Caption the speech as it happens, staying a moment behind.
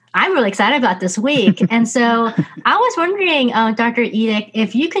really excited about this week. And so I was wondering, Dr. Edick,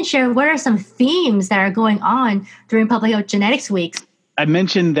 if you can share what are some themes that are going on during Public Health Genetics Weeks. I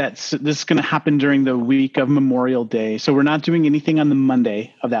mentioned that this is going to happen during the week of Memorial Day. So we're not doing anything on the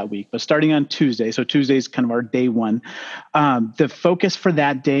Monday of that week, but starting on Tuesday. So Tuesday is kind of our day one. The focus for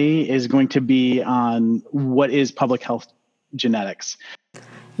that day is going to be on what is public health genetics.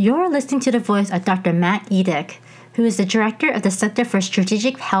 You're listening to the voice of Dr. Matt Edick, who is the director of the Center for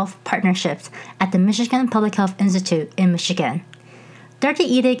Strategic Health Partnerships at the Michigan Public Health Institute in Michigan. Dr.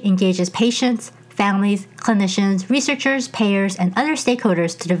 Edick engages patients, families, clinicians, researchers, payers, and other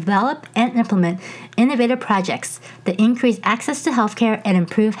stakeholders to develop and implement innovative projects that increase access to healthcare and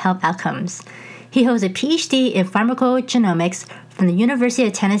improve health outcomes. He holds a PhD in pharmacogenomics from the University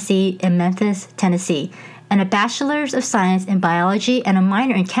of Tennessee in Memphis, Tennessee, and a Bachelor's of Science in Biology and a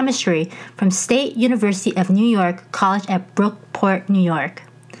minor in Chemistry from State University of New York College at Brookport, New York.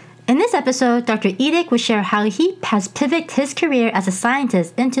 In this episode, Dr. Edick will share how he has pivoted his career as a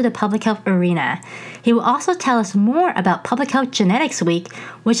scientist into the public health arena. He will also tell us more about Public Health Genetics Week,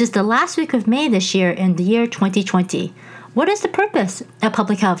 which is the last week of May this year in the year 2020. What is the purpose of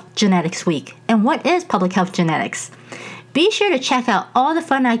Public Health Genetics Week, and what is public health genetics? Be sure to check out all the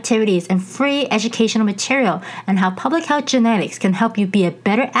fun activities and free educational material on how public health genetics can help you be a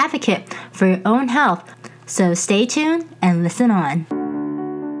better advocate for your own health. So stay tuned and listen on.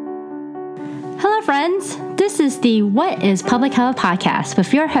 Hello, friends. This is the What is Public Health podcast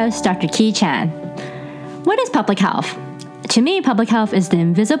with your host, Dr. Ki Chan. What is public health? To me, public health is the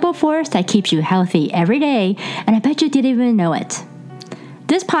invisible force that keeps you healthy every day, and I bet you didn't even know it.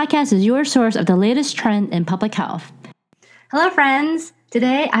 This podcast is your source of the latest trend in public health. Hello, friends.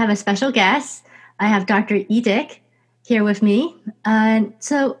 Today, I have a special guest. I have Dr. Edick here with me.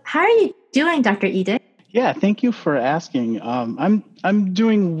 So how are you doing, Dr. Edick? Yeah, thank you for asking. I'm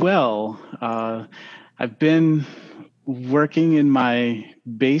doing well. I've been working in my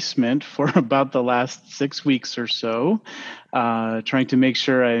basement for about the last 6 weeks or so, trying to make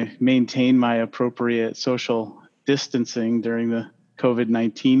sure I maintain my appropriate social distancing during the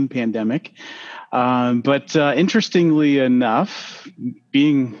COVID-19 pandemic. But interestingly enough,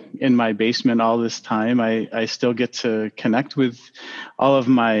 being in my basement all this time, I still get to connect with all of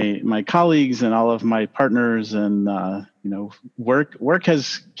my colleagues and all of my partners, and work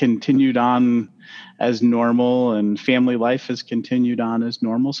has continued on as normal, and family life has continued on as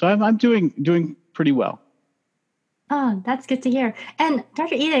normal. So I'm doing pretty well. Oh, that's good to hear. And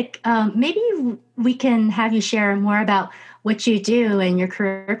Dr. Edick, maybe we can have you share more about what you do and your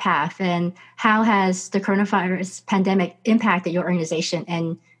career path, and how has the coronavirus pandemic impacted your organization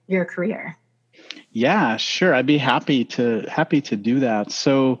and your career? Yeah, sure. I'd be happy to do that.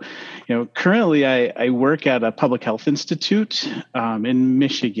 So, currently I work at a public health institute in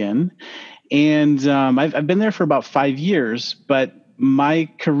Michigan, and I've been there for about 5 years, but my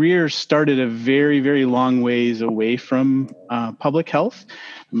career started a very, very long ways away from public health.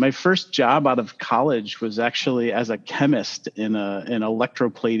 My first job out of college was actually as a chemist in an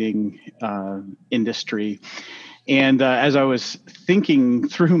electroplating industry. And as I was thinking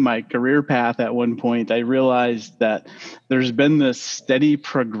through my career path at one point, I realized that there's been this steady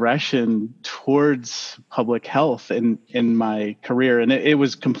progression towards public health in my career. And it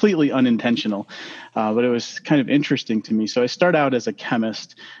was completely unintentional, but it was kind of interesting to me. So I start out as a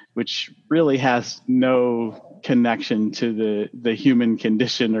chemist, which really has no connection to the human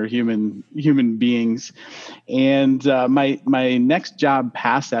condition or human beings. And my next job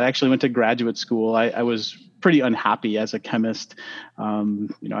past that, I actually went to graduate school. I was pretty unhappy as a chemist.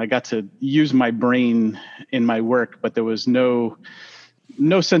 I got to use my brain in my work, but there was no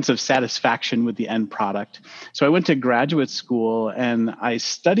sense of satisfaction with the end product. So I went to graduate school and I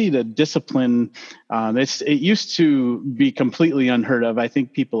studied a discipline. It used to be completely unheard of. I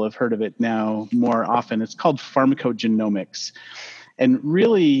think people have heard of it now more often. It's called pharmacogenomics. And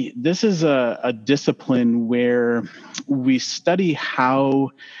really, this is a discipline where we study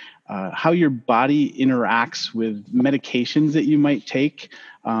how your body interacts with medications that you might take.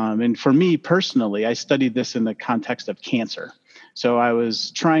 And for me personally, I studied this in the context of cancer. So I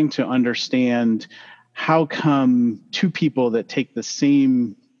was trying to understand how come two people that take the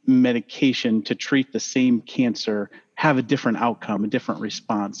same medication to treat the same cancer have a different outcome, a different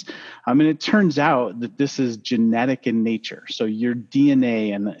response. And it turns out that this is genetic in nature. So your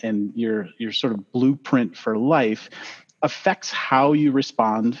DNA and your sort of blueprint for life affects how you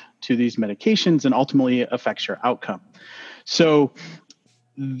respond to these medications and ultimately affects your outcome. So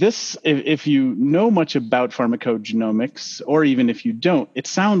if you know much about pharmacogenomics, or even if you don't, it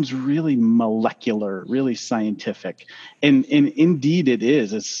sounds really molecular, really scientific. And indeed it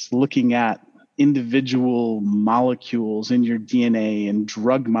is. It's looking at individual molecules in your DNA and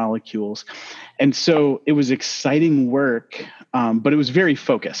drug molecules. And so it was exciting work, but it was very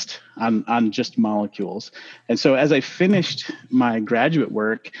focused on just molecules. And so as I finished my graduate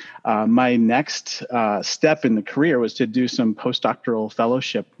work, my next step in the career was to do some postdoctoral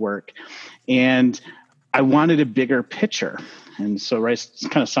fellowship work. And I wanted a bigger picture. And so, right, it's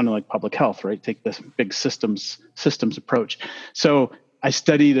kind of sounded like public health, right? Take this big systems approach. So I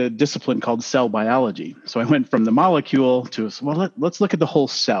studied a discipline called cell biology. So I went from the molecule to, well, let's look at the whole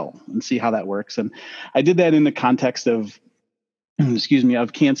cell and see how that works. And I did that in the context of,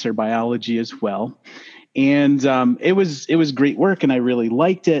 of cancer biology as well. And it was great work, and I really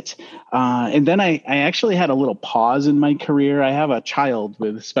liked it. And then I actually had a little pause in my career. I have a child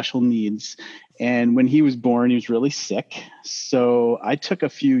with special needs, and when he was born, he was really sick. So I took a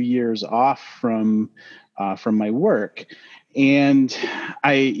few years off from my work. And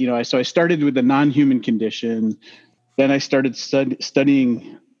I started with the non-human condition. Then I started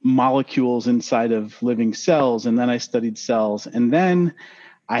studying molecules inside of living cells, and then I studied cells. And then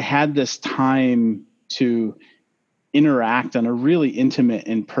I had this time to interact on a really intimate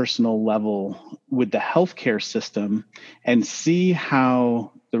and personal level with the healthcare system and see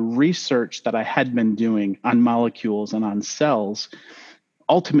how the research that I had been doing on molecules and on cells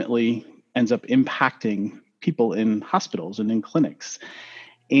ultimately ends up impacting people in hospitals and in clinics.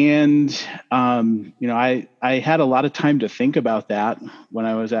 And, I had a lot of time to think about that when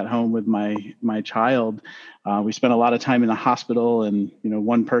I was at home with my child. We spent a lot of time in the hospital, and,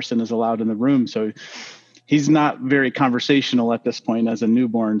 one person is allowed in the room. So he's not very conversational at this point as a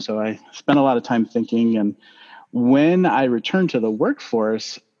newborn. So I spent a lot of time thinking. And when I returned to the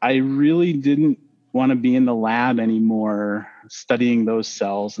workforce, I really didn't want to be in the lab anymore, studying those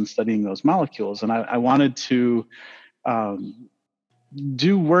cells and studying those molecules. And I wanted to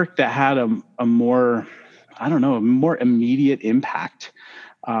do work that had a more immediate impact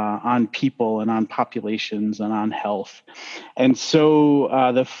on people and on populations and on health. And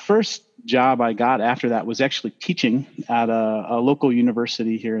so the first job I got after that was actually teaching at a local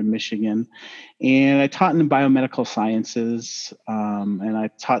university here in Michigan. And I taught in biomedical sciences, and I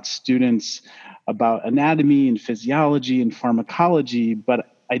taught students about anatomy and physiology and pharmacology,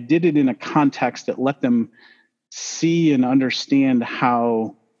 but I did it in a context that let them see and understand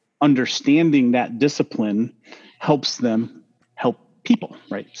how understanding that discipline helps them help people,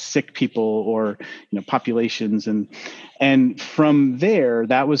 right? Sick people or populations, and from there,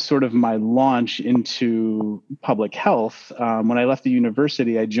 that was sort of my launch into public health. When I left the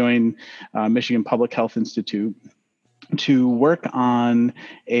university, I joined Michigan Public Health Institute to work on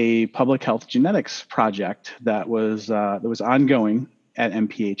a public health genetics project that was ongoing at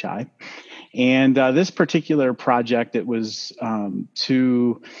MPHI. And this particular project, it was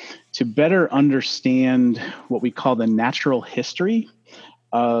to better understand what we call the natural history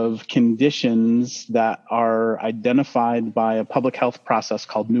of conditions that are identified by a public health process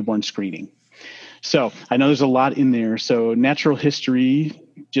called newborn screening. So I know there's a lot in there. So natural history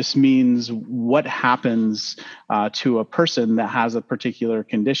just means what happens to a person that has a particular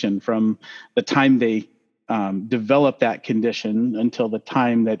condition from the time they develop that condition until the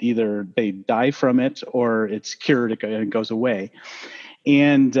time that either they die from it or it's cured and it goes away.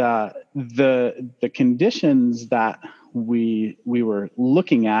 And the conditions that we were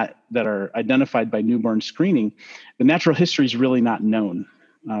looking at that are identified by newborn screening, the natural history is really not known.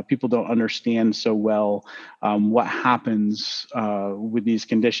 People don't understand so well what happens with these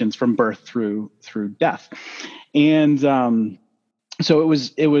conditions from birth through death. And so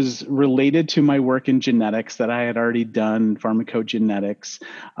it was related to my work in genetics that I had already done, pharmacogenetics,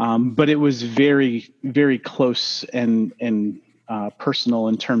 but it was very, very close and personal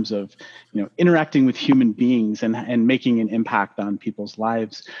in terms of interacting with human beings and making an impact on people's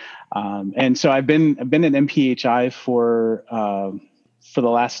lives. And so I've been at MPHI for the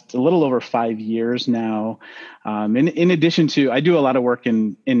last a little over 5 years now. In addition to, I do a lot of work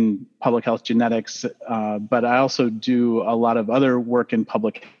in public health genetics, but I also do a lot of other work in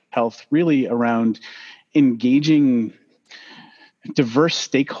public health, really around engaging diverse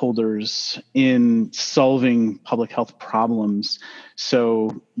stakeholders in solving public health problems.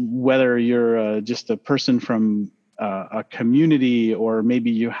 So whether you're just a person from a community, or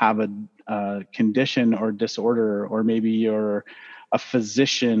maybe you have a condition or disorder, or maybe you're a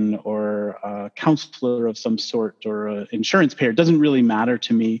physician or a counselor of some sort, or an insurance payer, it doesn't really matter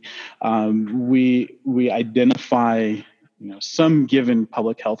to me. We identify some given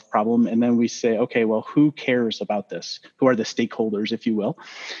public health problem, and then we say, okay, well, who cares about this? Who are the stakeholders, if you will?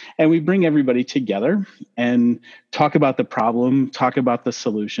 And we bring everybody together and talk about the problem, talk about the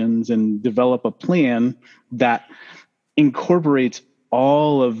solutions, and develop a plan that incorporates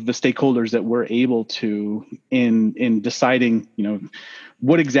all of the stakeholders that we're able to in deciding,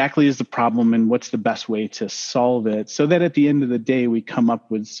 what exactly is the problem and what's the best way to solve it, so that at the end of the day, we come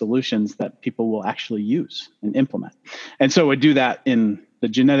up with solutions that people will actually use and implement. And so we do that in the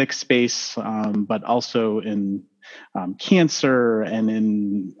genetic space, but also in cancer and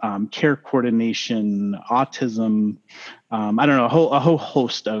in care coordination, autism, I don't know, a whole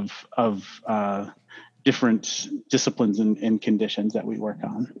host of different disciplines and conditions that we work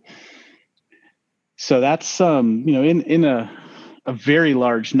on. So that's in a very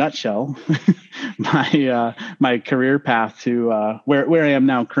large nutshell, my career path to where I am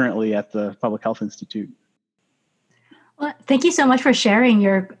now currently at the Public Health Institute. Well, thank you so much for sharing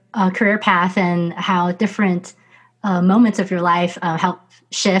your career path and how different moments of your life help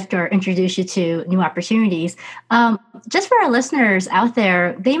shift or introduce you to new opportunities. Just for our listeners out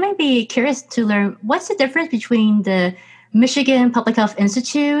there, they might be curious to learn what's the difference between the Michigan Public Health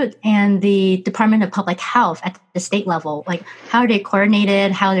Institute and the Department of Public Health at the state level. Like, how are they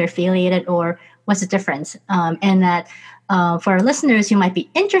coordinated, how they're affiliated, or what's the difference? And that for our listeners who might be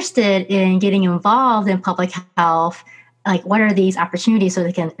interested in getting involved in public health, like, what are these opportunities so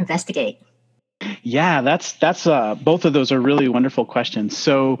they can investigate? Yeah, that's both of those are really wonderful questions.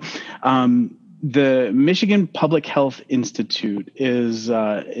 So the Michigan Public Health Institute is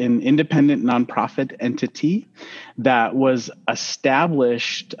an independent nonprofit entity that was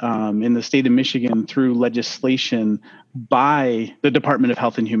established in the state of Michigan through legislation by the Department of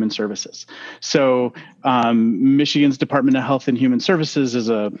Health and Human Services. So Michigan's Department of Health and Human Services is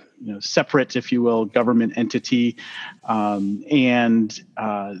a separate, if you will, government entity, and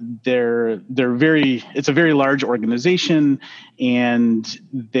it's a very large organization, and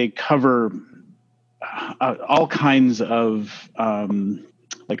they cover all kinds of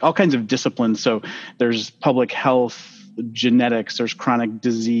disciplines. So there's public health, genetics, there's chronic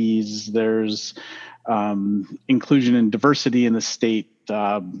disease, there's inclusion and diversity in the state,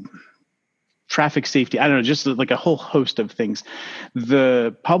 traffic safety, I don't know, just like a whole host of things.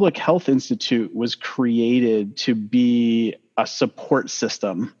 The Public Health Institute was created to be a support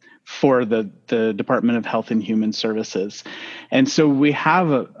system for the Department of Health and Human Services. And so we have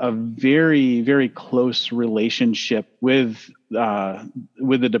a very, very close relationship with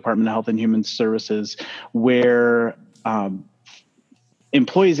the Department of Health and Human Services, where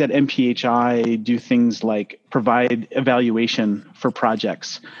employees at MPHI do things like provide evaluation for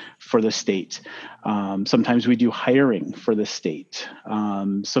projects for the state. Sometimes we do hiring for the state.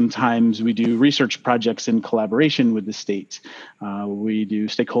 Sometimes we do research projects in collaboration with the state. We do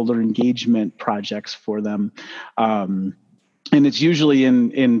stakeholder engagement projects for them. And it's usually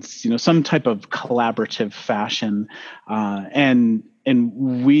in some type of collaborative fashion. And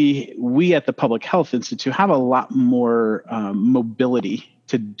we at the Public Health Institute have a lot more mobility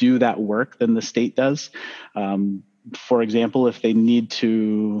to do that work than the state does. For example, if they need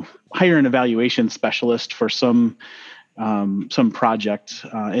to hire an evaluation specialist for some project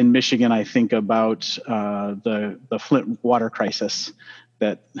in Michigan, I think about the Flint water crisis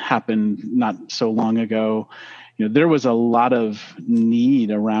that happened not so long ago. There was a lot of need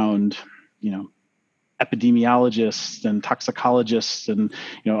around, epidemiologists and toxicologists and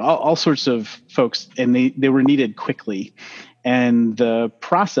all sorts of folks, and they were needed quickly. And the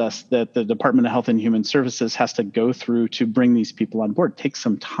process that the Department of Health and Human Services has to go through to bring these people on board takes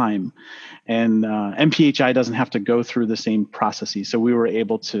some time. And MPHI doesn't have to go through the same processes. So we were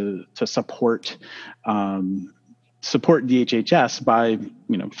able to support DHHS by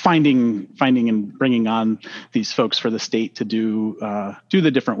finding and bringing on these folks for the state to do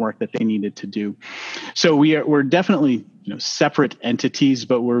the different work that they needed to do. So we're definitely separate entities,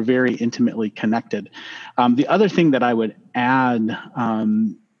 but we're very intimately connected. The other thing that I would add,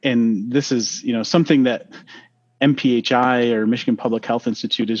 and this is something that MPHI or Michigan Public Health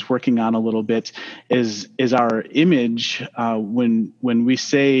Institute is working on a little bit, is our image. When we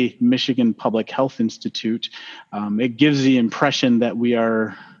say Michigan Public Health Institute, it gives the impression that we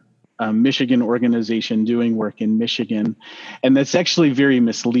are a Michigan organization doing work in Michigan, and that's actually very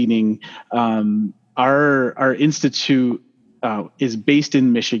misleading. Our institute is based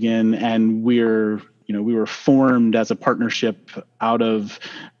in Michigan, and we're we were formed as a partnership out of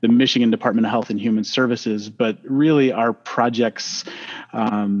the Michigan Department of Health and Human Services, but really our projects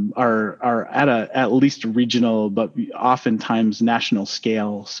are at least regional, but oftentimes national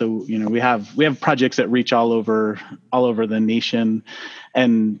scale. So we have projects that reach all over the nation,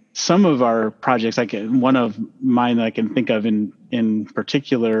 and some of our projects, one of mine that I can think of in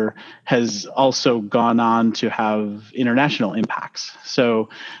particular, has also gone on to have international impacts. So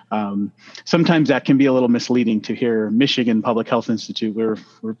sometimes that can be a little misleading to hear Michigan Public Health Institute. We're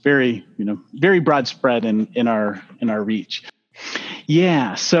very very broad spread in our reach.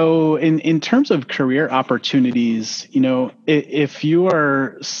 Yeah. So in terms of career opportunities, if you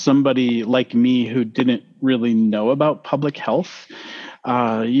are somebody like me who didn't really know about public health,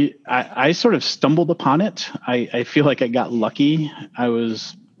 I sort of stumbled upon it. I feel like I got lucky. I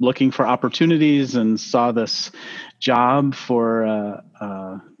was looking for opportunities and saw this job for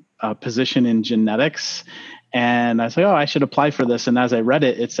a position in genetics. And I was like, oh, I should apply for this. And as I read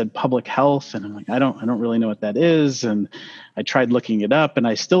it, it said public health. And I'm like, I don't really know what that is. And I tried looking it up and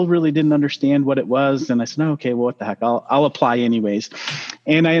I still really didn't understand what it was. And I said, oh, okay, well, what the heck? I'll apply anyways.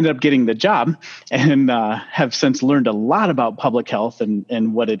 And I ended up getting the job and have since learned a lot about public health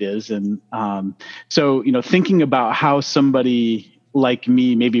and what it is. And so, thinking about how somebody like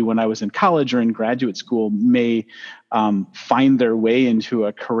me, maybe when I was in college or in graduate school, may find their way into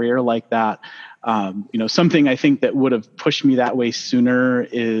a career like that. Something I think that would have pushed me that way sooner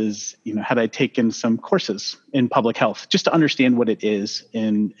is, had I taken some courses in public health, just to understand what it is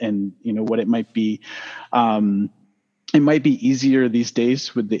and what it might be. It might be easier these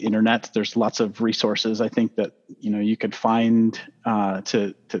days with the internet. There's lots of resources, I think, that you could find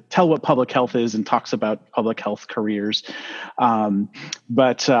to tell what public health is and talks about public health careers.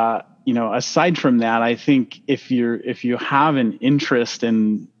 But aside from that, I think if you have an interest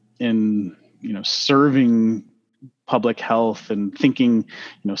in serving public health and thinking,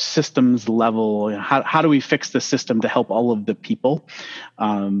 systems level, how do we fix the system to help all of the people?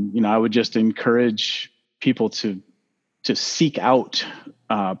 I would just encourage people to seek out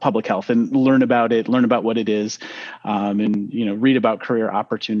public health and learn about it, learn about what it is, and read about career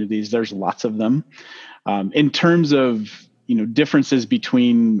opportunities. There's lots of them. In terms of differences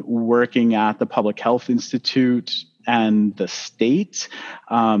between working at the Public Health Institute and the state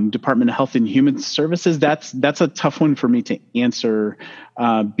Department of Health and Human Services, that's a tough one for me to answer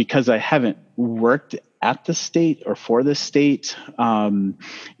because I haven't worked at the state or for the state. I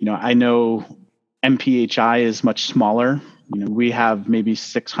know MPHI is much smaller. We have maybe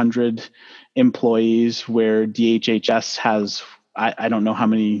 600 employees, where DHHS has, I don't know how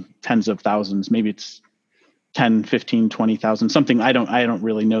many tens of thousands, maybe it's 10, 15, 20,000, something. I don't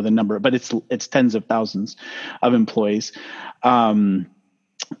really know the number, but it's tens of thousands of employees.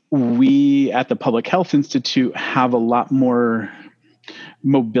 We at the Public Health Institute have a lot more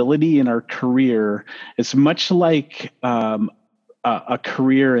mobility in our career. It's much like a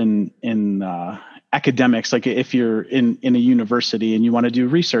career in academics. Like if you're in a university and you want to do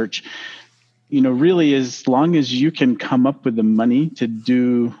research, really, as long as you can come up with the money to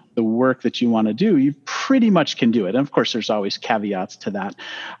do the work that you want to do, you pretty much can do it. And of course, there's always caveats to that.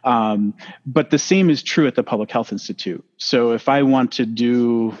 But the same is true at the Public Health Institute. So if I want to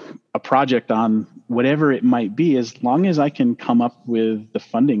do a project on whatever it might be, as long as I can come up with the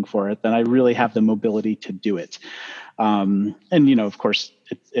funding for it, then I really have the mobility to do it. And, of course,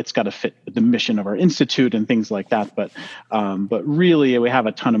 it's got to fit the mission of our institute and things like that. But really, we have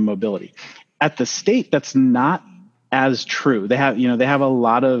a ton of mobility. At the state, that's not as true. They have a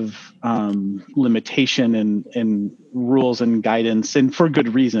lot of limitation and rules and guidance, and for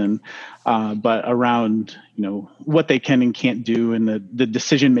good reason. But around what they can and can't do, and the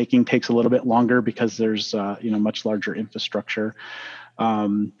decision making takes a little bit longer because there's much larger infrastructure.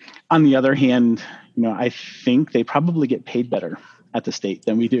 On the other hand, I think they probably get paid better at the state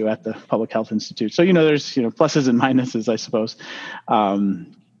than we do at the Public Health Institute. So there's pluses and minuses, I suppose.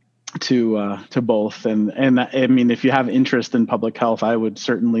 To both. And I mean, if you have interest in public health, I would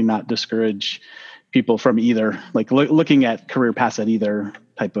certainly not discourage people from either, like looking at career paths at either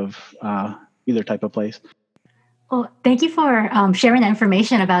type of place. Well, thank you for sharing that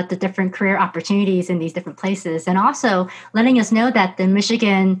information about the different career opportunities in these different places, and also letting us know that the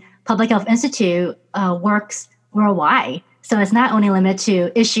Michigan Public Health Institute works worldwide. So it's not only limited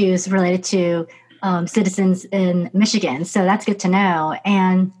to issues related to citizens in Michigan. So that's good to know.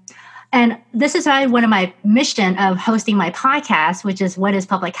 And this is why one of my mission of hosting my podcast, which is What is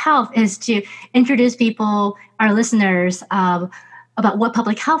Public Health, is to introduce people, our listeners, about what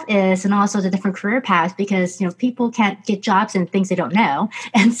public health is and also the different career paths, because people can't get jobs in things they don't know.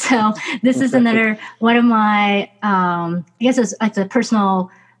 And so this is another one of my I guess it's like a personal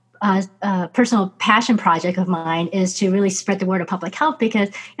passion project of mine, is to really spread the word of public health, because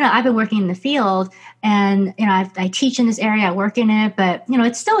I've been working in the field, and I teach in this area, I work in it, but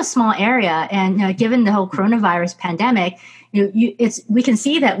it's still a small area, and given the whole coronavirus pandemic, we can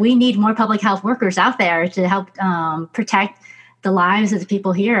see that we need more public health workers out there to help protect the lives of the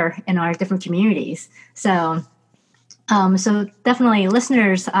people here in our different communities. So definitely,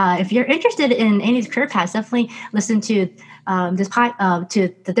 listeners, if you're interested in any of the career paths, definitely listen to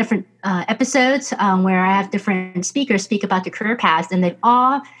to the different episodes where I have different speakers speak about the career paths, and they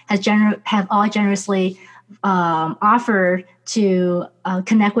all have generously offered to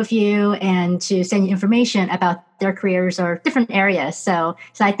connect with you and to send you information about their careers or different areas. So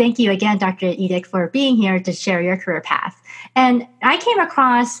I thank you again, Dr. Edick, for being here to share your career path. And I came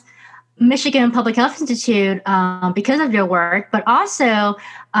across Michigan Public Health Institute because of your work, but also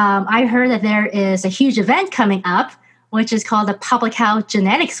I heard that there is a huge event coming up, which is called the Public Health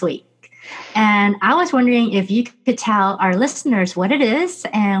Genetics Week. And I was wondering if you could tell our listeners what it is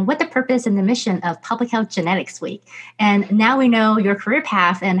and what the purpose and the mission of Public Health Genetics Week. And now we know your career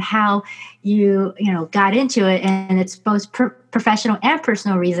path and how you got into it, and it's both professional and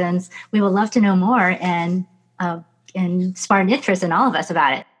personal reasons. We would love to know more and spark an interest in all of us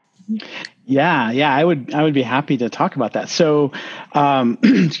about it. Yeah, I would be happy to talk about that. So,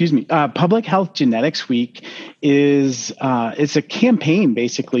 excuse me. Public Health Genetics Week is it's a campaign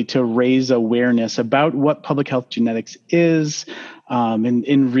basically to raise awareness about what public health genetics is,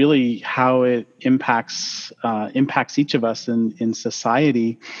 and really how it impacts each of us in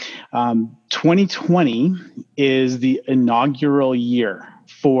society. 2020 is the inaugural year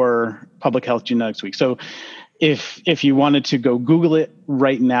for Public Health Genetics Week. So, if you wanted to go Google it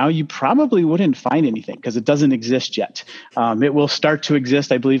right now, you probably wouldn't find anything because it doesn't exist yet. It will start to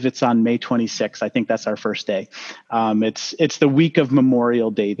exist. I believe it's on May 26th. I think that's our first day. It's the week of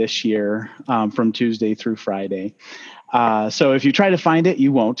Memorial Day this year, from Tuesday through Friday. So if you try to find it,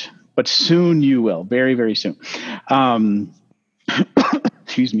 you won't, but soon you will, very, very soon.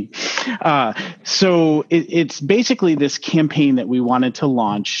 Excuse me. So it's basically this campaign that we wanted to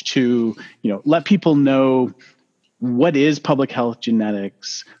launch to, let people know what is public health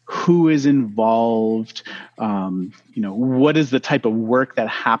genetics, who is involved, what is the type of work that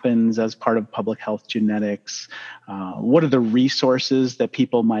happens as part of public health genetics, what are the resources that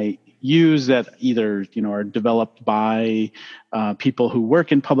people might use that either, are developed by people who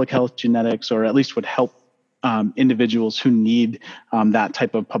work in public health genetics, or at least would help individuals who need that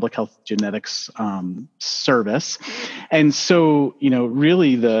type of public health genetics service. And so,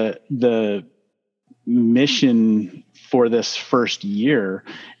 really the mission for this first year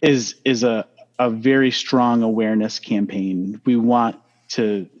is a very strong awareness campaign. We want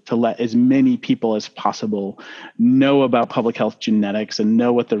to let as many people as possible know about public health genetics and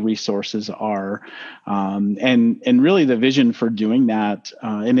know what the resources are. And really the vision for doing that,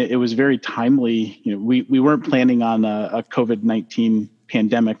 and it was very timely. We weren't planning on a COVID-19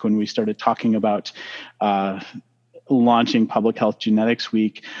 pandemic when we started talking about launching Public Health Genetics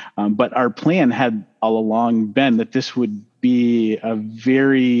Week. But our plan had all along been that this would be a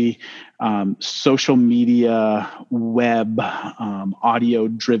very social media, web,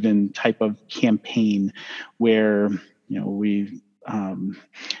 audio-driven type of campaign where we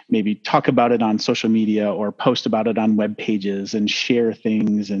maybe talk about it on social media or post about it on web pages and share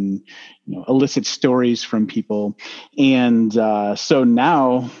things and elicit stories from people. And so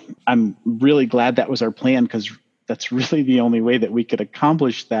now I'm really glad that was our plan, because that's really the only way that we could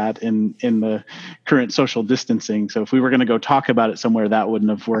accomplish that in the current social distancing. So if we were going to go talk about it somewhere, that wouldn't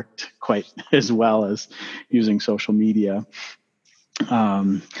have worked quite as well as using social media.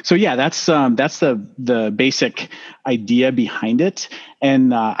 So yeah, that's the basic idea behind it.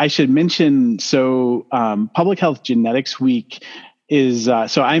 And I should mention, so Public Health Genetics Week is,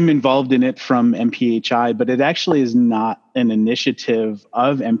 so I'm involved in it from MPHI, but it actually is not an initiative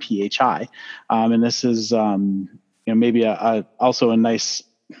of MPHI. And this is, maybe also a nice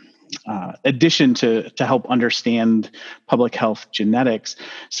addition to help understand public health genetics.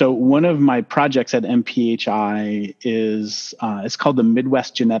 So one of my projects at MPHI is, it's called the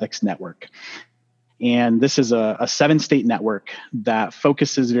Midwest Genetics Network. And this is a 7-state network that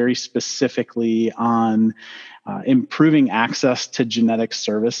focuses very specifically on improving access to genetic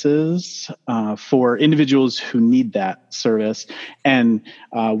services for individuals who need that service. And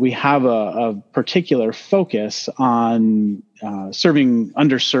we have a particular focus on serving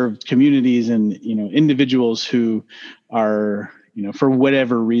underserved communities and individuals who are for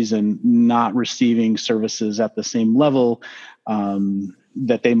whatever reason, not receiving services at the same level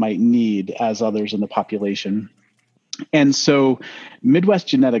that they might need as others in the population. And so Midwest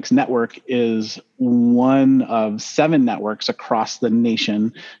Genetics Network is one of 7 networks across the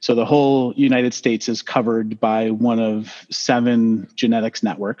nation. So the whole United States is covered by one of 7 genetics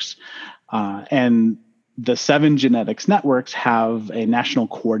networks. And the 7 genetics networks have a national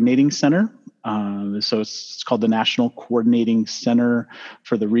coordinating center. So it's called the National Coordinating Center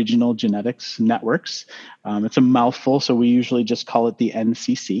for the Regional Genetics Networks. It's a mouthful, so we usually just call it the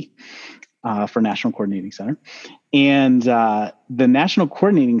NCC. For National Coordinating Center. And the National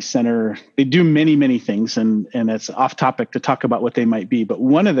Coordinating Center, they do many, many things, and it's off topic to talk about what they might be. But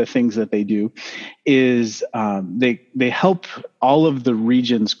one of the things that they do is they help all of the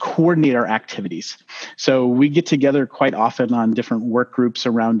regions coordinate our activities. So we get together quite often on different work groups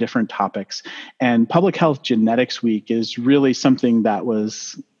around different topics. And Public Health Genetics Week is really something that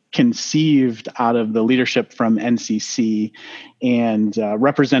was conceived out of the leadership from NCC and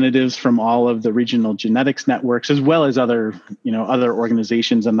representatives from all of the regional genetics networks, as well as other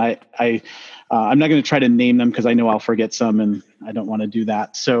organizations. And I'm not going to try to name them because I know I'll forget some, and I don't want to do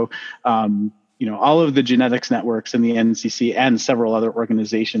that. So, all of the genetics networks and the NCC and several other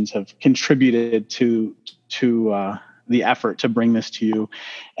organizations have contributed to the effort to bring this to you.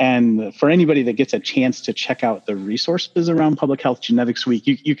 And for anybody that gets a chance to check out the resources around Public Health Genetics Week,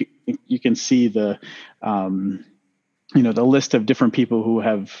 you can see the the list of different people who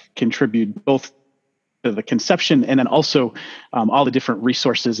have contributed both to the conception and then also all the different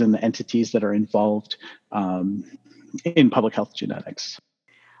resources and the entities that are involved in public health genetics.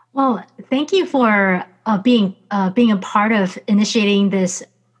 Well, thank you for being a part of initiating this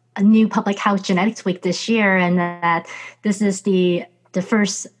new Public Health Genetics Week this year, and that this is the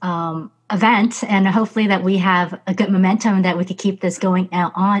first event, and hopefully that we have a good momentum that we could keep this going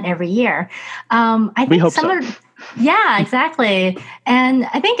on every year. I think we hope so. Yeah, exactly. And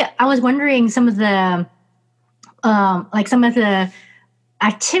I think I was wondering some of the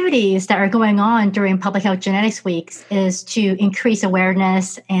activities that are going on during Public Health Genetics Weeks is to increase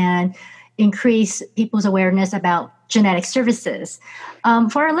awareness and increase people's awareness about genetic services.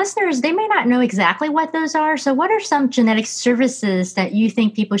 For our listeners, they may not know exactly what those are. So what are some genetic services that you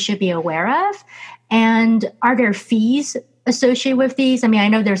think people should be aware of? And are there fees associated with these? I mean, I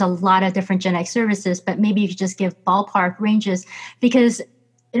know there's a lot of different genetic services, but maybe you could just give ballpark ranges, because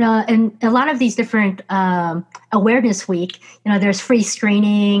in a lot of these different awareness week, there's free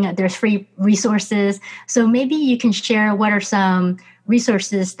screening, there's free resources. So maybe you can share what are some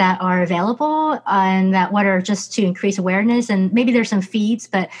resources that are available and that what are just to increase awareness, and maybe there's some feeds,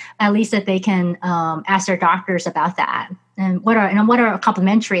 but at least that they can ask their doctors about that, and what are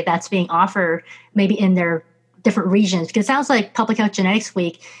complementary that's being offered maybe in their different regions. Because it sounds like Public Health Genetics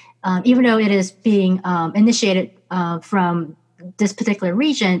Week, even though it is being initiated from this particular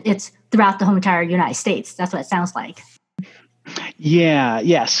region, it's throughout the whole entire United States. That's what it sounds like.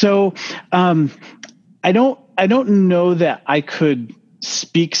 Yeah. So I don't know that I could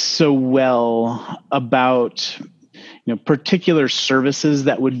speak so well about particular services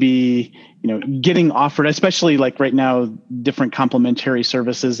that would be getting offered, especially like right now, different complementary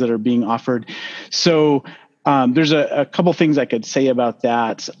services that are being offered. So there's a couple things I could say about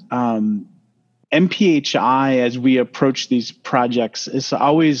that. MPHI, as we approach these projects, is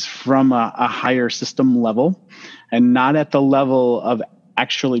always from a higher system level and not at the level of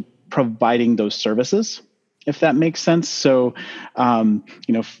actually providing those services, if that makes sense. So,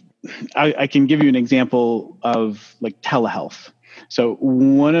 I can give you an example of like telehealth. So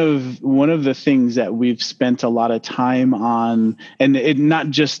one of the things that we've spent a lot of time on, and it not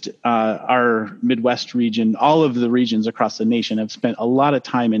just our Midwest region, all of the regions across the nation have spent a lot of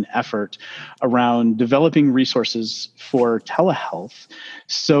time and effort around developing resources for telehealth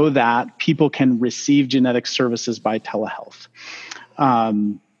so that people can receive genetic services by telehealth.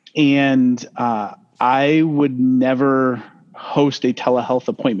 I would never host a telehealth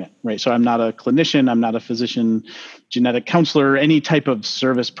appointment, right? So I'm not a clinician, I'm not a physician, genetic counselor, any type of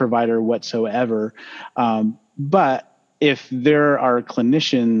service provider whatsoever. But if there are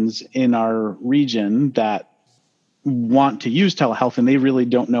clinicians in our region that want to use telehealth and they really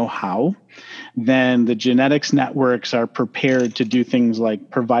don't know how, then the genetics networks are prepared to do things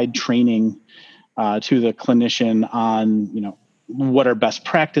like provide training to the clinician on, what are best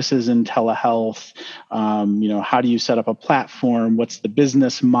practices in telehealth? How do you set up a platform? What's the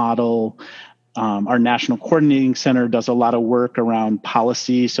business model? Our National Coordinating Center does a lot of work around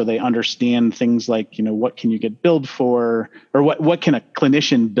policy, so they understand things like, what can you get billed for, or what can a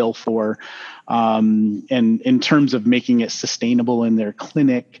clinician bill for, and in terms of making it sustainable in their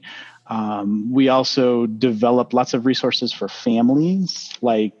clinic. We also develop lots of resources for families.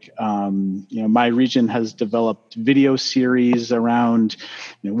 Like, my region has developed video series around,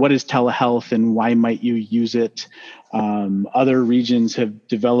 what is telehealth and why might you use it. Other regions have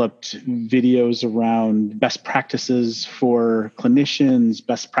developed videos around best practices for clinicians,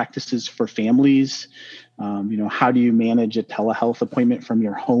 best practices for families. How do you manage a telehealth appointment from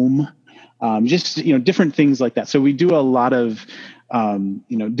your home? Just different things like that. So we do a lot of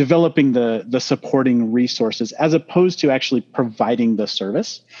developing the supporting resources as opposed to actually providing the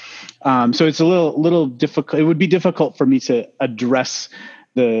service. So it's a little difficult. It would be difficult for me to address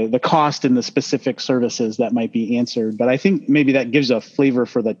the cost and the specific services that might be answered. But I think maybe that gives a flavor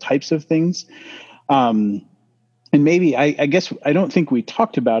for the types of things. And maybe, I guess, I don't think we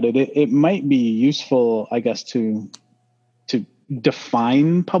talked about it. It might be useful, I guess, to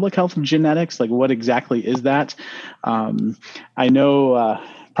define public health genetics. Like, what exactly is that? I know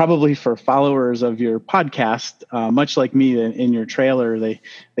probably for followers of your podcast, much like me in your trailer, they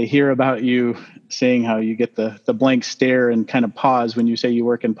hear about you saying how you get the blank stare and kind of pause when you say you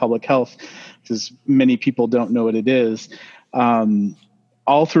work in public health, because many people don't know what it is.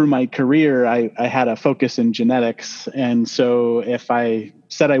 All through my career, I had a focus in genetics. And so if I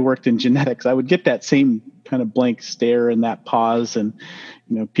said I worked in genetics, I would get that same kind of blank stare and that pause. And,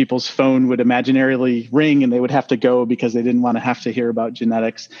 people's phone would imaginarily ring and they would have to go because they didn't want to have to hear about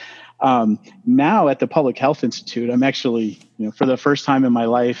genetics. Now at the Public Health Institute, I'm actually, for the first time in my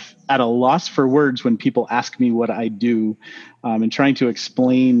life, at a loss for words when people ask me what I do, and trying to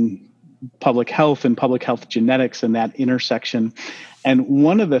explain public health and public health genetics and that intersection. And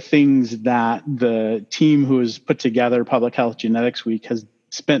one of the things that the team who has put together Public Health Genetics Week has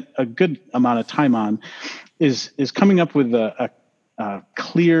spent a good amount of time on is coming up with a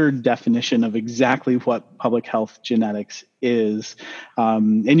clear definition of exactly what public health genetics is.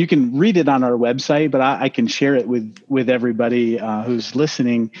 And you can read it on our website, but I can share it with everybody who's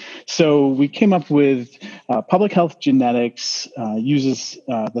listening. So we came up with public health genetics uses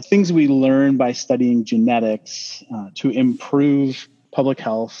the things we learn by studying genetics to improve public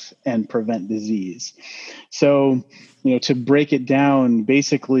health and prevent disease. So, to break it down,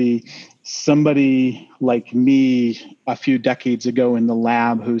 basically, somebody like me a few decades ago in the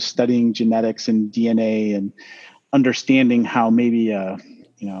lab who's studying genetics and DNA and understanding how maybe a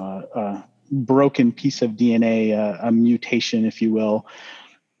broken piece of DNA, a mutation, if you will,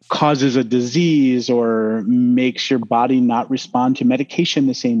 causes a disease or makes your body not respond to medication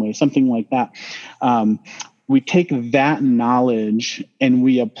the same way, something like that. We take that knowledge and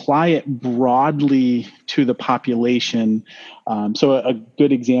we apply it broadly to the population. So a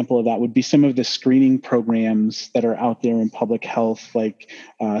good example of that would be some of the screening programs that are out there in public health, like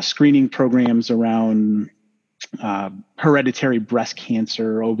screening programs around hereditary breast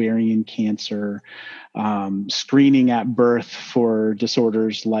cancer, ovarian cancer, screening at birth for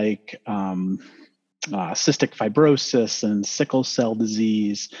disorders like cystic fibrosis and sickle cell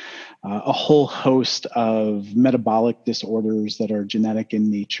disease, a whole host of metabolic disorders that are genetic in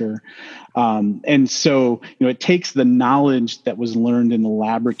nature. And so, it takes the knowledge that was learned in the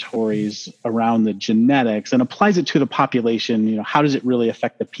laboratories around the genetics and applies it to the population. How does it really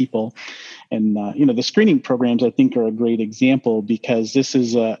affect the people? And, the screening programs, I think, are a great example because this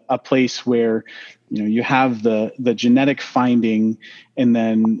is a place where, you have the genetic finding, and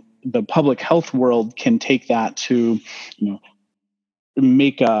then the public health world can take that to,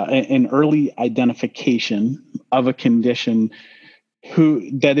 make an early identification of a condition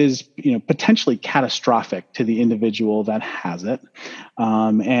that is, potentially catastrophic to the individual that has it.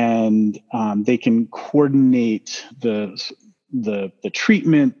 And they can coordinate the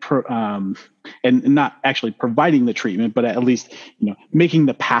treatment and not actually providing the treatment, but at least, making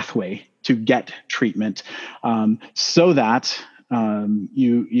the pathway to get treatment so that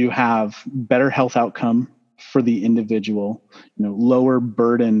you have better health outcome for the individual, lower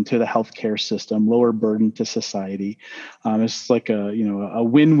burden to the healthcare system, lower burden to society. It's like a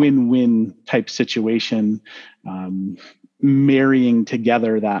win-win-win type situation, marrying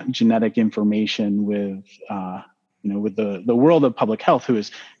together that genetic information with the world of public health, who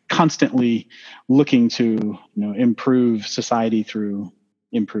is constantly looking to improve society through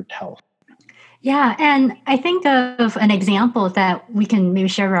improved health. Yeah, and I think of an example that we can maybe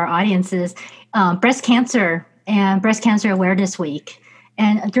share with our audiences, breast cancer and Breast Cancer Awareness Week.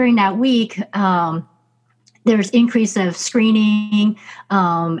 And during that week, there's increase of screening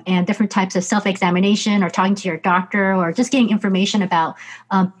and different types of self-examination or talking to your doctor or just getting information about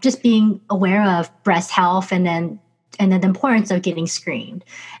just being aware of breast health and then the importance of getting screened.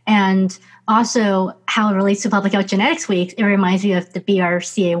 And also how it relates to Public Health Genetics Week, it reminds me of the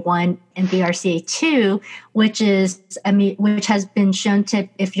BRCA1 and BRCA2, which has been shown to,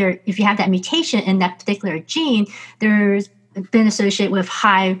 if you have that mutation in that particular gene, there's been associated with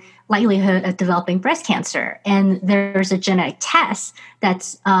high likelihood of developing breast cancer. And there's a genetic test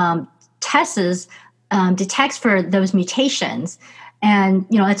that's detects for those mutations. And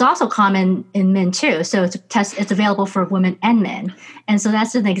it's also common in men too. So it's available for women and men. And so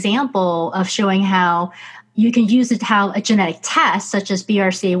that's an example of showing how you can use it, how a genetic test such as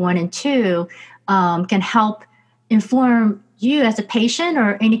BRCA1 and 2 can help inform you as a patient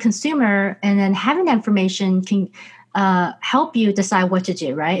or any consumer, and then having that information can help you decide what to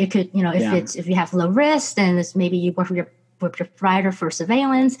do. Right? It could, if you have low risk, then it's maybe you work with your provider for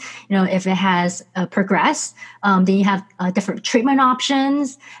surveillance. If it has progressed, then you have different treatment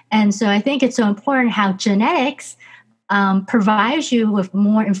options. And so I think it's so important how genetics provides you with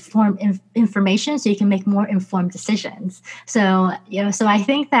more informed information, so you can make more informed decisions. So I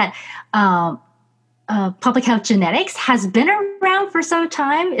think that public health genetics has been around for some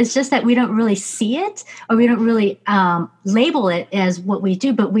time. It's just that we don't really see it, or we don't really label it as what we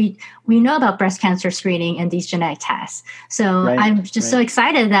do. But we know about breast cancer screening and these genetic tests. So I'm just so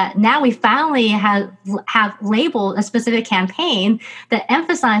excited that now we finally have labeled a specific campaign that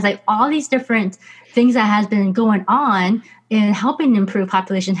emphasizes like all these different things that has been going on in helping improve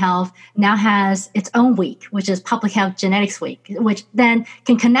population health now has its own week, which is Public Health Genetics Week, which then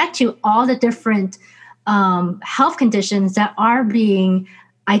can connect to all the different health conditions that are being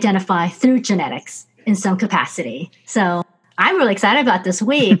identified through genetics in some capacity. So I'm really excited about this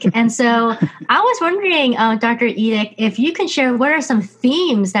week. And so I was wondering, Dr. Edick, if you can share what are some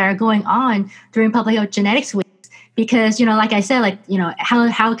themes that are going on during Public Health Genetics Week? Because, like I said,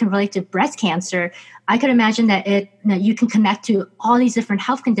 how it can relate to breast cancer, I could imagine that you can connect to all these different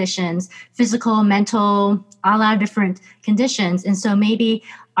health conditions, physical, mental, a lot of different conditions. And so maybe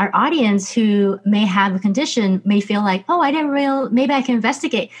our audience who may have a condition may feel like, oh, maybe I can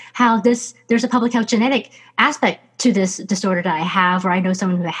investigate how there's a public health genetic aspect to this disorder that I have, or I know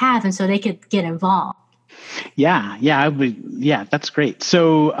someone who I have, and so they could get involved. Yeah, that's great.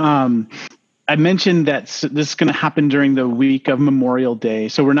 So, I mentioned that this is going to happen during the week of Memorial Day.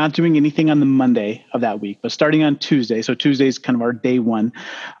 So we're not doing anything on the Monday of that week, but starting on Tuesday. So Tuesday is kind of our day one.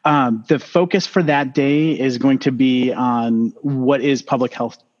 The focus for that day is going to be on what is public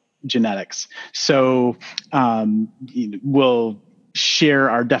health genetics. So we'll share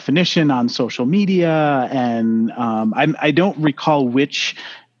our definition on social media. And I don't recall which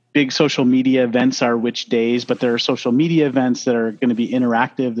big social media events are which days, but there are social media events that are going to be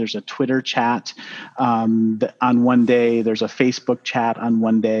interactive. There's a Twitter chat on one day. There's a Facebook chat on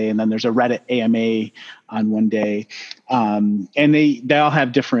one day. And then there's a Reddit AMA on one day. And they all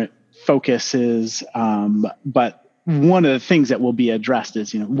have different focuses. But one of the things that will be addressed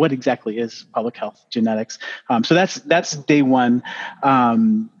is, what exactly is public health genetics? So that's day one.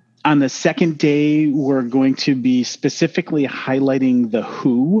 On the second day, we're going to be specifically highlighting the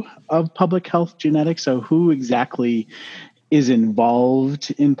who of public health genetics. So who exactly is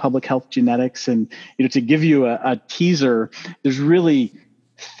involved in public health genetics? And to give you a teaser, there's really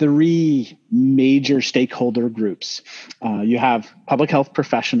three major stakeholder groups. You have public health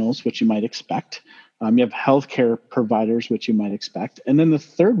professionals, which you might expect. You have healthcare providers, which you might expect. And then the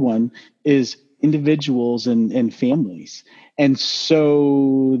third one is individuals and families. And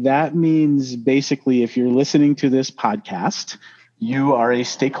so that means basically, if you're listening to this podcast, you are a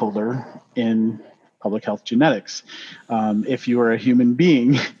stakeholder in public health genetics. If you are a human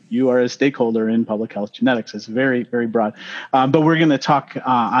being, you are a stakeholder in public health genetics. It's very, very broad. But we're going to talk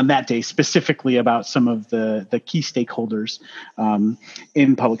on that day specifically about some of the key stakeholders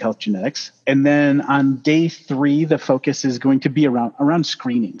in public health genetics. And then on day 3, the focus is going to be around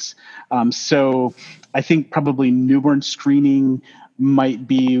screenings. So I think probably newborn screening might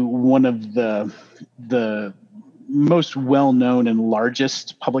be one of the most well-known and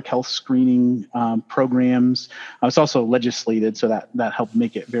largest public health screening programs. It's also legislated, so that helped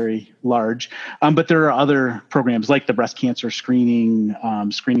make it very large. But there are other programs like the breast cancer screening,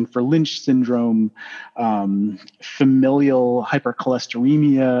 screening for Lynch syndrome, familial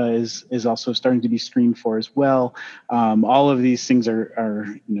hypercholesteremia is also starting to be screened for as well. All of these things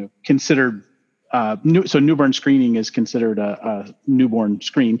are considered so newborn screening is considered a newborn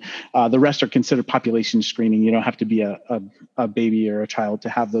screen. The rest are considered population screening. You don't have to be a baby or a child to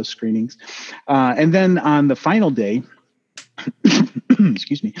have those screenings. And then on the final day,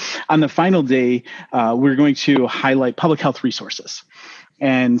 excuse me, on the final day, we're going to highlight public health resources.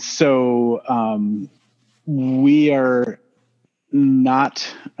 And so we are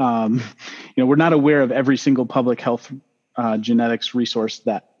not, we're not aware of every single public health genetics resource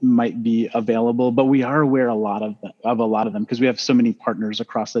that might be available, but we are aware of a lot of them because we have so many partners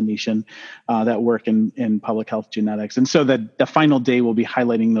across the nation that work in public health genetics. And so the final day will be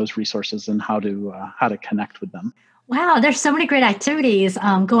highlighting those resources and how to connect with them. Wow, there's so many great activities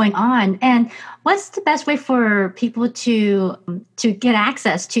going on. And what's the best way for people to get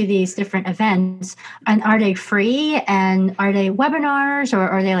access to these different events? And are they free? And are they webinars, or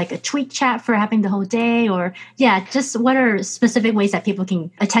are they like a tweet chat for having the whole day? Or just what are specific ways that people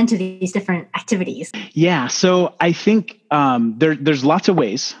can attend to these different activities? Yeah, so I think there's lots of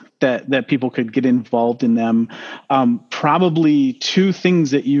ways that people could get involved in them. Probably two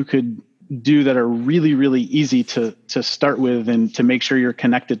things that you could do that are really, really easy to start with and to make sure you're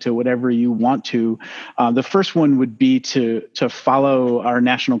connected to whatever you want to. The first one would be to follow our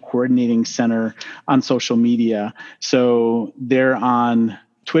National Coordinating Center on social media. So they're on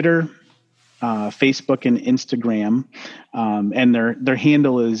Twitter, Facebook, and Instagram, and their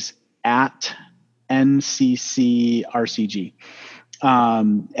handle is at NCCRCG.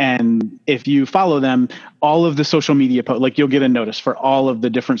 And if you follow them, all of the social media posts, you'll get a notice for all of the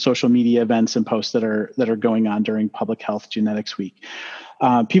different social media events and posts that are going on during Public Health Genetics Week.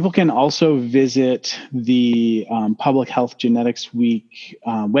 People can also visit the Public Health Genetics Week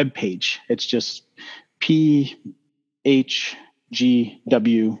webpage. It's just phgw.org.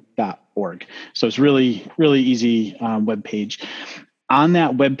 So it's really, really easy webpage. On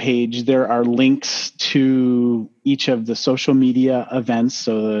that webpage, there are links to each of the social media events,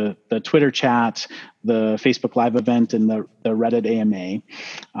 so the Twitter chat, the Facebook Live event, and the Reddit AMA.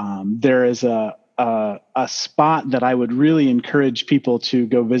 There is a spot that I would really encourage people to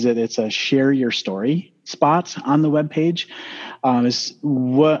go visit. It's a Share Your Story spot on the webpage.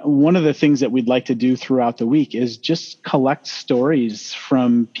 One of the things that we'd like to do throughout the week is just collect stories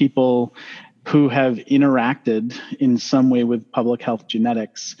from people who have interacted in some way with public health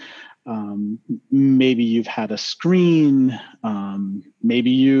genetics. Maybe you've had a screen,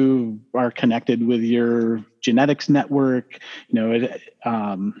 maybe you are connected with your genetics network,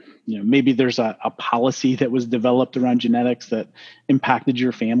 maybe there's a policy that was developed around genetics that impacted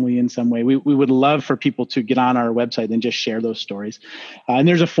your family in some way. We would love for people to get on our website and just share those stories. And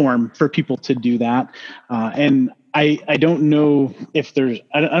there's a form for people to do that. And I don't know if there's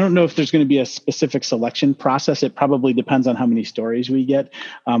going to be a specific selection process. It probably depends on how many stories we get.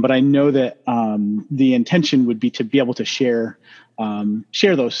 But I know that the intention would be to be able to share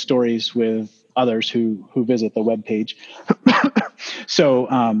those stories with others who visit the webpage. So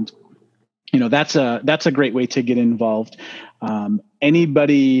that's a great way to get involved.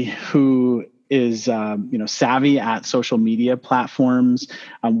 Anybody who is savvy at social media platforms,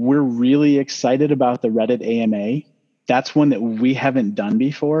 we're really excited about the Reddit AMA. That's one that we haven't done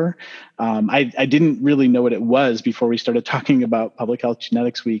before. I didn't really know what it was before we started talking about Public Health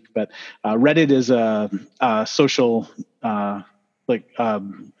Genetics Week, but Reddit is a social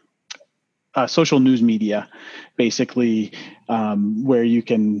social news media, basically, where you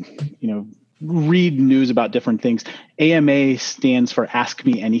can read news about different things. AMA stands for Ask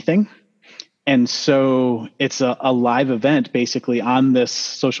Me Anything. And so it's a live event basically on this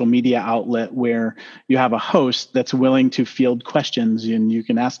social media outlet where you have a host that's willing to field questions and you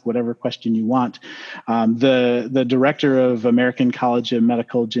can ask whatever question you want. The director of American College of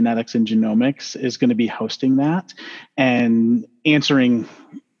Medical Genetics and Genomics is going to be hosting that and answering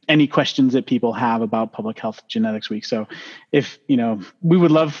any questions that people have about Public Health Genetics Week. So we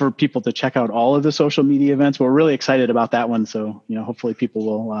would love for people to check out all of the social media events. We're really excited about that one. So, hopefully people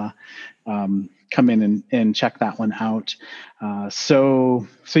will come in and check that one out. So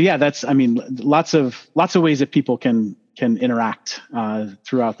yeah, that's, lots of ways that people can interact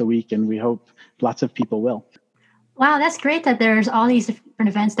throughout the week, and we hope lots of people will. Wow, that's great that there's all these different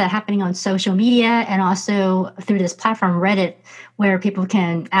events that are happening on social media and also through this platform, Reddit, where people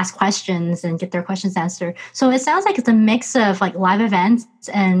can ask questions and get their questions answered. So it sounds like it's a mix of live events,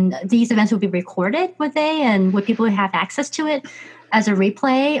 and these events will be recorded, would they? And would people have access to it as a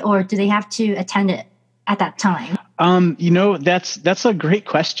replay, or do they have to attend it at that time? That's a great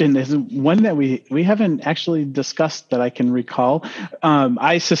question. It's one that we haven't actually discussed that I can recall.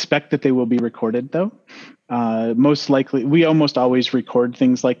 I suspect that they will be recorded though. Most likely, we almost always record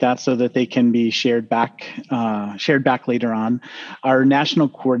things like that so that they can be shared back later on. Our National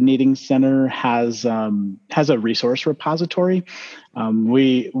Coordinating Center has a resource repository.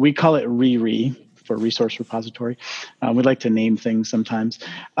 We call it RERE for resource repository. We like to name things sometimes,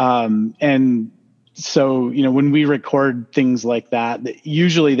 and so, when we record things like that,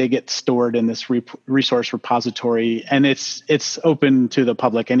 usually they get stored in this resource repository, and it's open to the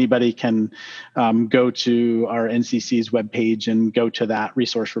public. Anybody can go to our NCC's webpage and go to that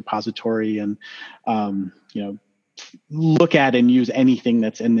resource repository and look at and use anything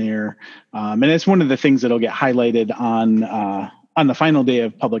that's in there. And it's one of the things that'll get highlighted on the final day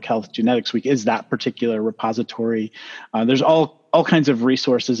of Public Health Genetics Week is that particular repository. There's all kinds of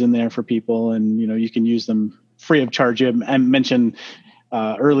resources in there for people, and you can use them free of charge. I mentioned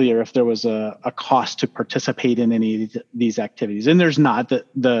earlier if there was a cost to participate in any of these activities, and there's not.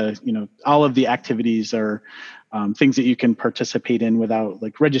 All of the activities are things that you can participate in without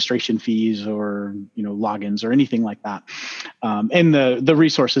like registration fees or logins or anything like that. And the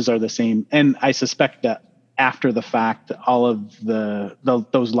resources are the same. And I suspect that after the fact, all of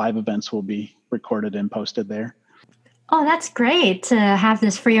those live events will be recorded and posted there. Oh, that's great to have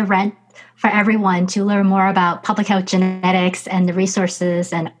this free event for everyone to learn more about public health genetics and the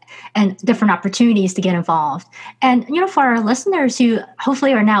resources and different opportunities to get involved. And, for our listeners who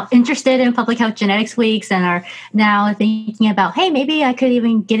hopefully are now interested in Public Health Genetics Weeks and are now thinking about, hey, maybe I could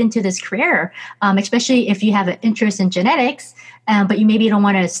even get into this career, especially if you have an interest in genetics, but you maybe don't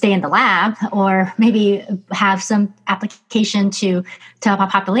want to stay in the lab or maybe have some application to help our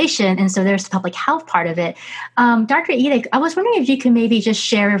population. And so there's the public health part of it. Dr. Edick, I was wondering if you could maybe just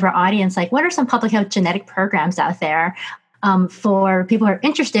share with our audience, like what are some public health genetic programs out there for people who are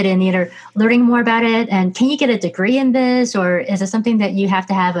interested in either learning more about it, and can you get a degree in this, or is it something that you have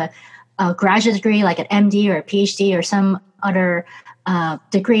to have a graduate degree like an MD or a PhD or some other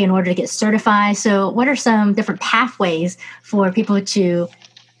degree in order to get certified? So what are some different pathways for people to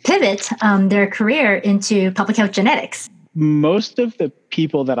pivot their career into public health genetics? Most of the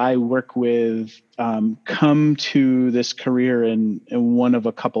people that I work with come to this career in one of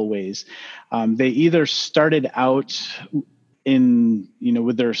a couple ways. They either started out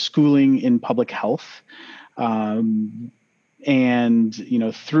with their schooling in public health, and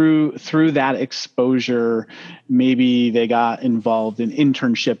through that exposure, maybe they got involved in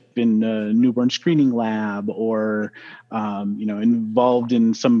internship in a newborn screening lab, or involved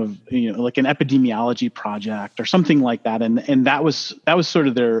in some of like an epidemiology project or something like that, and that was sort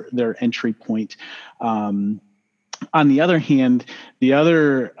of their entry point. On the other hand, the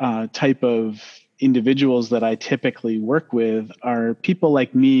other type of individuals that I typically work with are people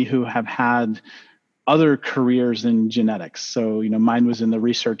like me who have had other careers in genetics. So, mine was in the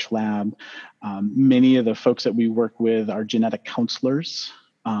research lab. Many of the folks that we work with are genetic counselors,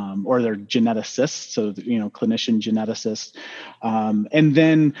 or they're geneticists, so, clinician geneticists. And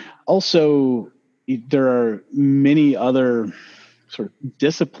then also there are many other sort of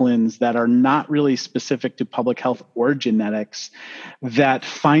disciplines that are not really specific to public health or genetics that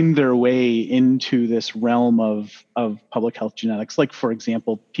find their way into this realm of public health genetics. Like, for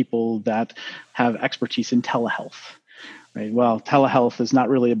example, people that have expertise in telehealth, right? Well, telehealth is not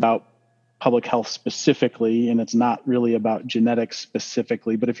really about public health specifically, and it's not really about genetics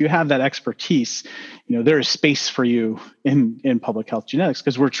specifically. But if you have that expertise, there is space for you in public health genetics,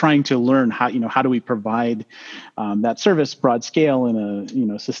 because we're trying to learn how do we provide that service broad scale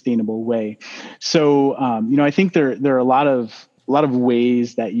in a sustainable way. So I think there are a lot of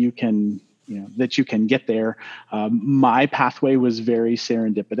ways that you can get there. My pathway was very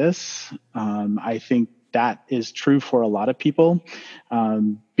serendipitous. I think that is true for a lot of people,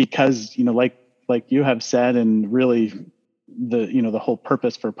 because like you have said, and really the whole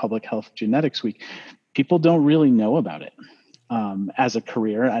purpose for Public Health Genetics Week, people don't really know about it as a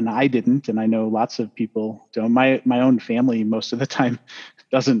career, and I didn't, and I know lots of people don't. My own family most of the time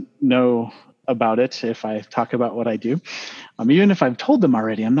doesn't know about it if I talk about what I do. Even if I've told them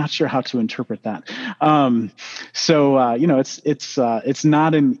already, I'm not sure how to interpret that. It's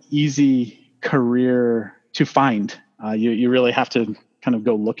not an easy career to find. You really have to kind of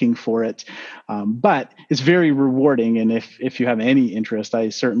go looking for it, but it's very rewarding. And if you have any interest, I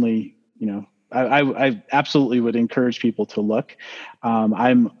certainly, I absolutely would encourage people to look.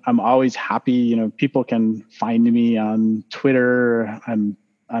 I'm always happy. People can find me on Twitter. I'm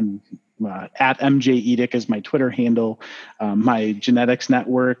at MJ Edick is my Twitter handle. My genetics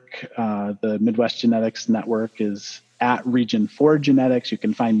network, the Midwest Genetics Network, is at Region 4 Genetics. You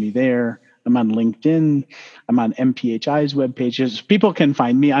can find me there. I'm on LinkedIn. I'm on MPHI's web pages. People can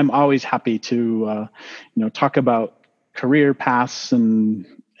find me. I'm always happy to, talk about career paths and,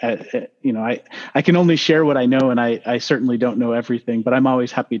 I can only share what I know, and I certainly don't know everything, but I'm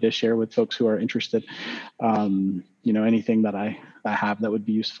always happy to share with folks who are interested, anything that I have that would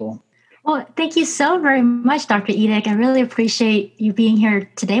be useful. Well, thank you so very much, Dr. Edick. I really appreciate you being here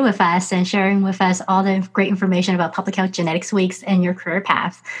today with us and sharing with us all the great information about Public Health Genetics Weeks and your career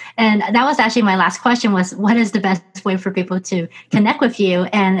path. And that was actually my last question was, what is the best way for people to connect with you?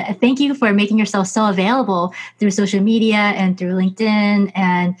 And thank you for making yourself so available through social media and through LinkedIn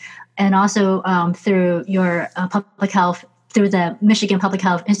and also through your public health, through the Michigan Public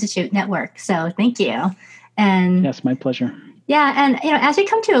Health Institute network. So thank you. And yes, my pleasure. Yeah, and as we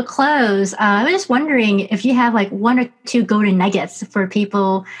come to a close, I was just wondering if you have like one or two golden nuggets for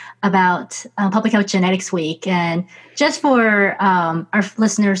people about Public Health Genetics Week, and just for our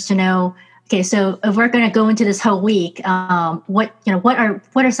listeners to know. Okay, so if we're going to go into this whole week, what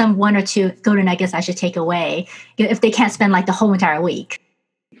are some one or two golden nuggets I should take away if they can't spend like the whole entire week?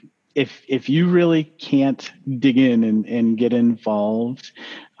 If you really can't dig in and get involved,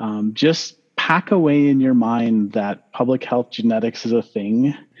 just pack away in your mind that public health genetics is a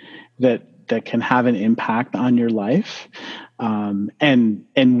thing that can have an impact on your life. And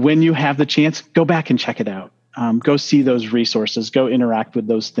when you have the chance, go back and check it out. Go see those resources, go interact with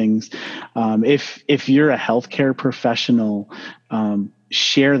those things. If you're a healthcare professional,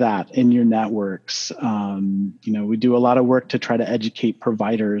 share that in your networks. We do a lot of work to try to educate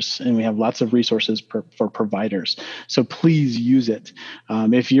providers, and we have lots of resources for providers. So please use it.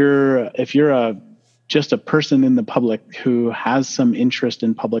 If you're just a person in the public who has some interest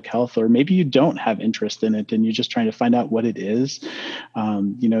in public health, or maybe you don't have interest in it and you're just trying to find out what it is,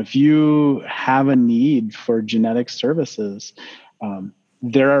 if you have a need for genetic services,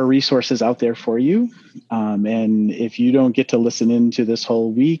 there are resources out there for you. And if you don't get to listen into this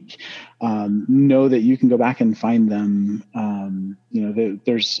whole week, know that you can go back and find them.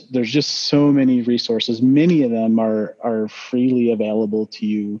 There's just so many resources. Many of them are freely available to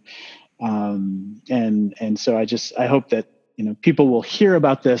you. And so I hope that, people will hear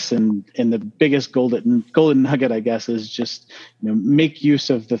about this, and the biggest golden nugget, I guess, is just, make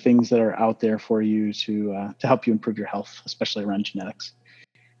use of the things that are out there for you to help you improve your health, especially around genetics.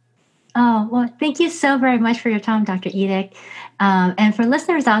 Oh, well, thank you so very much for your time, Dr. Edick. And for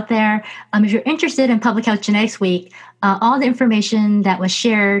listeners out there, if you're interested in Public Health Genetics Week, all the information that was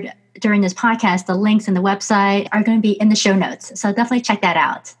shared during this podcast, the links and the website are going to be in the show notes. So definitely check that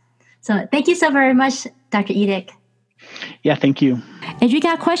out. So thank you so very much, Dr. Edick. Yeah, thank you. If you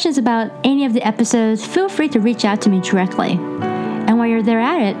got questions about any of the episodes, feel free to reach out to me directly. And while you're there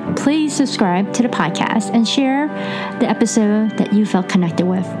at it, please subscribe to the podcast and share the episode that you felt connected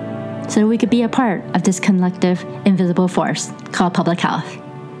with, so that we could be a part of this collective invisible force called public health.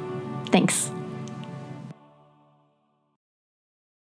 Thanks.